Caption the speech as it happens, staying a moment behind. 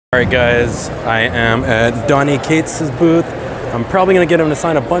Alright guys, I am at Donny Cates' booth. I'm probably going to get him to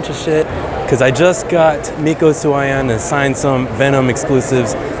sign a bunch of shit because I just got Miko Suayan to sign some Venom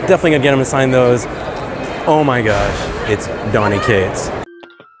exclusives. Definitely going to get him to sign those. Oh my gosh, it's Donny Cates.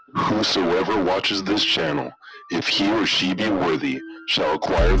 Whosoever watches this channel, if he or she be worthy, shall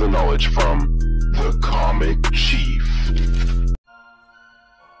acquire the knowledge from the Comic Chief.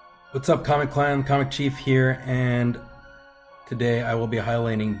 What's up, Comic Clan? Comic Chief here, and today I will be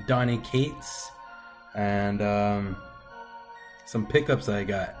highlighting Donny Cates and some pickups that I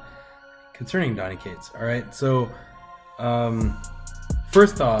got concerning Donny Cates. Alright, so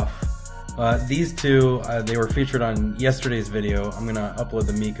first off, these two, they were featured on yesterday's video. I'm gonna upload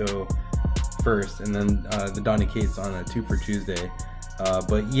the Miko first and then the Donny Cates on a 2 for Tuesday.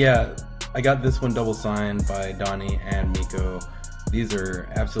 But yeah, I got this one double signed by Donny and Miko. These are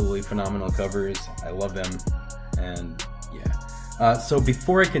absolutely phenomenal covers. I love them, and yeah. So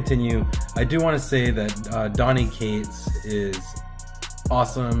before I continue, I do want to say that Donny Cates is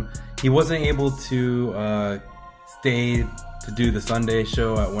awesome. He wasn't able to stay to do the Sunday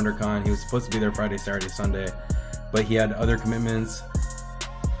show at Wondercon. He was supposed to be there Friday, Saturday, Sunday, but he had other commitments.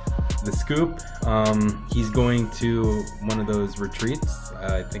 The scoop, he's going to one of those retreats.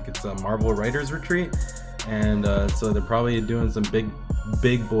 I think it's a Marvel Writers Retreat, and so they're probably doing some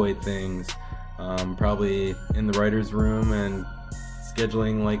big boy things, probably in the writers' room and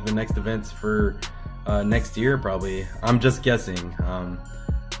scheduling like the next events for next year, probably. I'm just guessing.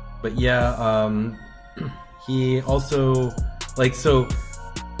 But yeah, he also, like, so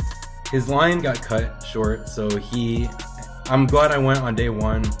his line got cut short, so I'm glad I went on day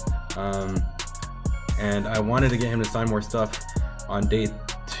one, and I wanted to get him to sign more stuff on day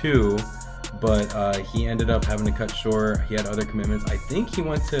 2, but he ended up having to cut short. He had other commitments. I think he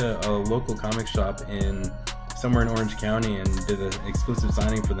went to a local comic shop somewhere in Orange County and did an exclusive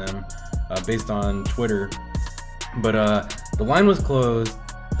signing for them based on Twitter. But the line was closed.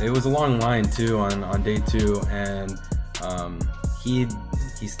 It was a long line too on day 2, and he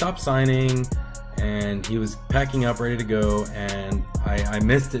stopped signing and he was packing up ready to go, and I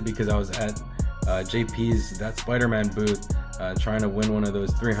missed it because I was at JP's That Spider-Man booth trying to win one of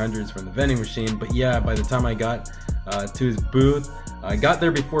those 300s from the vending machine. But yeah, by the time I got to his booth, I got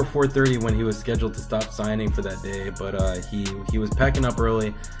there before 4:30 when he was scheduled to stop signing for that day, but he was packing up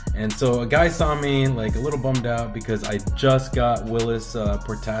early, and so a guy saw me like a little bummed out because I just got Willis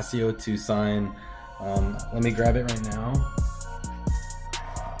Portacio to sign. Let me grab it right now.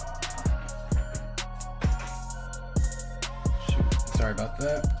 Shoot, sorry about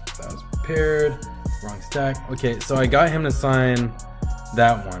that. That was prepared. Wrong stack. Okay, so I got him to sign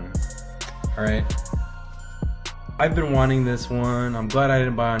that one. All right. I've been wanting this one. I'm glad I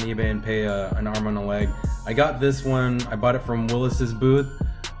didn't buy on eBay and pay an arm and a leg. I got this one. I bought it from Willis's booth.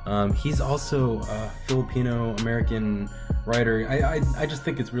 He's also a Filipino-American writer. I just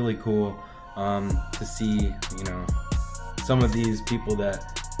think it's really cool to see, you know, some of these people that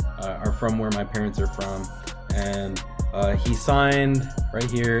are from where my parents are from. And he signed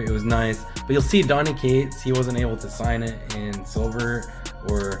right here. It was nice. But you'll see Donny Cates, he wasn't able to sign it in silver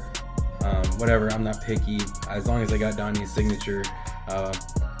or whatever. I'm not picky as long as I got Donny's signature.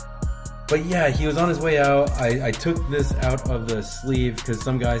 But yeah, he was on his way out. I took this out of the sleeve because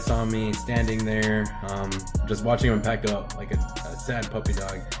some guy saw me standing there just watching him pack up like a sad puppy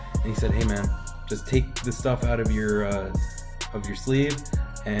dog, and he said, hey man, just take the stuff out of your sleeve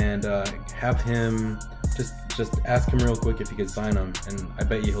and have him just ask him real quick if he could sign them, and I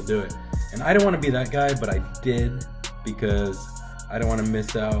bet you he'll do it. And I don't want to be that guy, but I did because I don't want to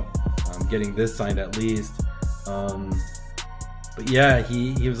miss out getting this signed at least. But yeah,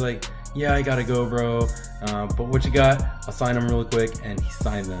 he was like, yeah, I gotta go, bro, but what you got? I'll sign them real quick, and he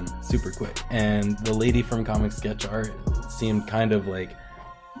signed them super quick. And the lady from Comic Sketch Art seemed kind of like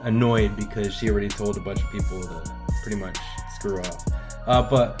annoyed because she already told a bunch of people to pretty much screw off.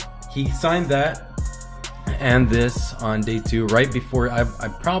 But he signed that and this on day 2, right before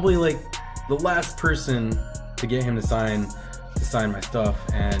I'm probably like the last person to get him to sign my stuff,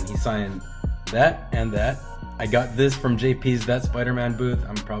 and he signed that and that. I got this from JP's That Spider-Man booth.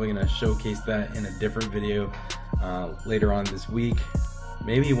 I'm probably gonna showcase that in a different video later on this week,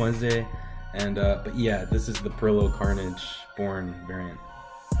 maybe Wednesday. And but yeah, this is the Perillo Carnage Born variant.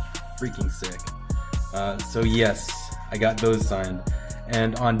 Freaking sick. So yes, I got those signed.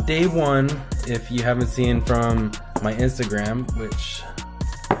 And on day 1, if you haven't seen from my Instagram, which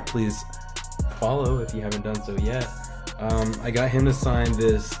please follow if you haven't done so yet, I got him to sign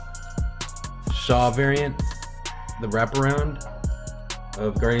this Shaw variant, the wraparound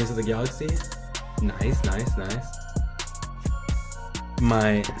of Guardians of the Galaxy. Nice, nice, nice.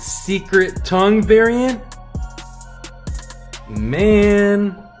 my secret tongue variant.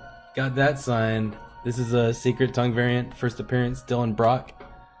 Man, got that signed. This is a secret tongue variant, first appearance, Dylan Brock.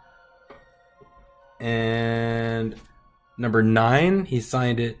 And number 9, he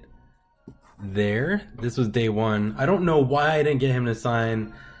signed it there. This was day 1. I don't know why I didn't get him to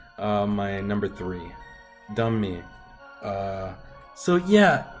sign my number 3. Dumb me. So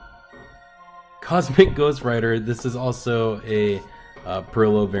yeah, Cosmic Ghost Rider. This is also a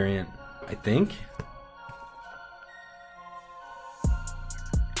Perillo variant, I think.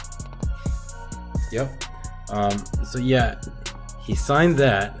 Yep. So yeah, he signed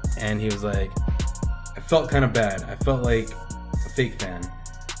that, and he was like, I felt kind of bad. I felt like a fake fan.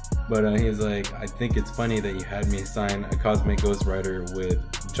 But he was like, I think it's funny that you had me sign a Cosmic Ghost Rider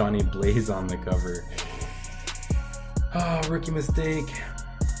with Johnny Blaze on the cover. Oh, rookie mistake.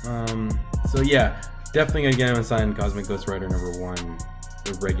 So yeah, definitely gonna get him to sign Cosmic Ghost Rider number 1,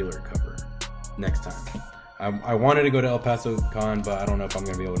 the regular cover, next time. I wanted to go to El Paso Con, but I don't know if I'm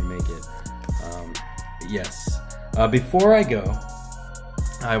gonna be able to make it. Yes. Before I go,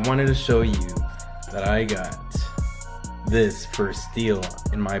 I wanted to show you that I got this for steal,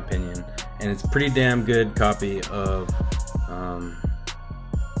 in my opinion, and it's a pretty damn good copy of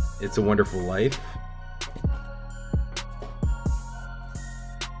It's a Wonderful Life.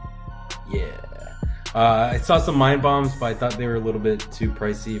 Yeah. I saw some Mind Bombs, but I thought they were a little bit too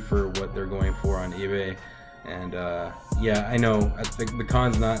pricey for what they're going for on eBay. And yeah, I know, I think the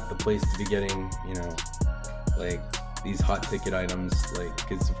con's not the place to be getting, you know, like these hot ticket items, like,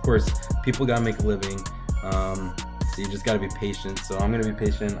 because of course people gotta make a living, so you just gotta be patient. So I'm gonna be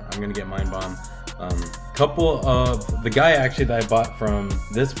patient. I'm gonna get Mind Bomb. Couple of the guy actually that I bought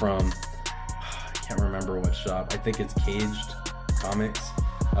this from, I can't remember what shop. I think it's Caged Comics.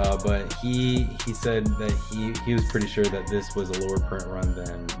 But he said that he was pretty sure that this was a lower print run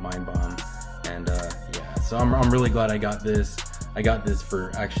than Mind Bomb, and yeah, so I'm really glad I got this. I got this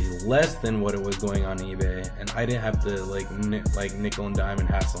for actually less than what it was going on eBay, and I didn't have to like nickel and dime and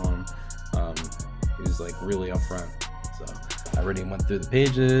hassle him. He was like really upfront. So I already went through the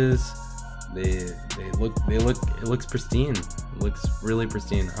pages. It looks pristine. It looks really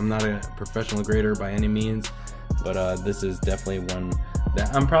pristine. I'm not a professional grader by any means, but this is definitely one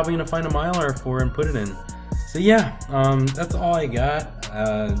that I'm probably gonna find a Mylar for and put it in. So yeah, that's all I got.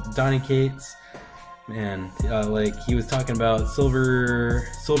 Donny Cates, man, like he was talking about Silver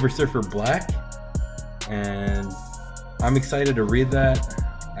Surfer Black, and I'm excited to read that.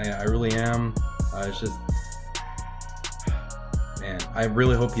 I really am. It's just, man, I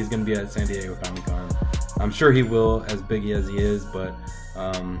really hope he's gonna be at San Diego Comic-Con. I'm sure he will, as big as he is, but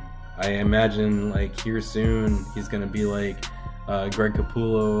I imagine like here soon he's gonna be like Greg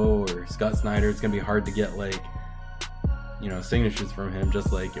Capullo or Scott Snyder. It's gonna be hard to get like, you know, signatures from him,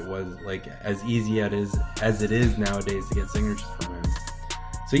 just like it was like as easy as it is nowadays to get signatures from him.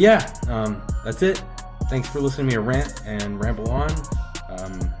 So yeah, that's it. Thanks for listening to me rant and ramble on.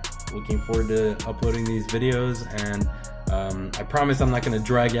 Looking forward to uploading these videos, and I promise I'm not going to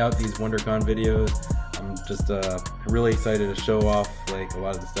drag out these Wondercon videos. I'm just really excited to show off like a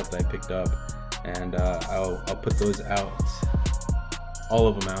lot of the stuff that I picked up, and I'll put those out, all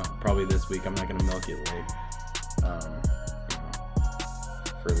of them out, probably this week. I'm not going to milk it like you know,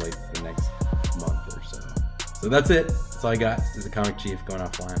 for like the next month or so. So that's it. That's all I got. This is a Comic Chief going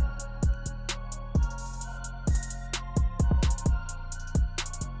offline.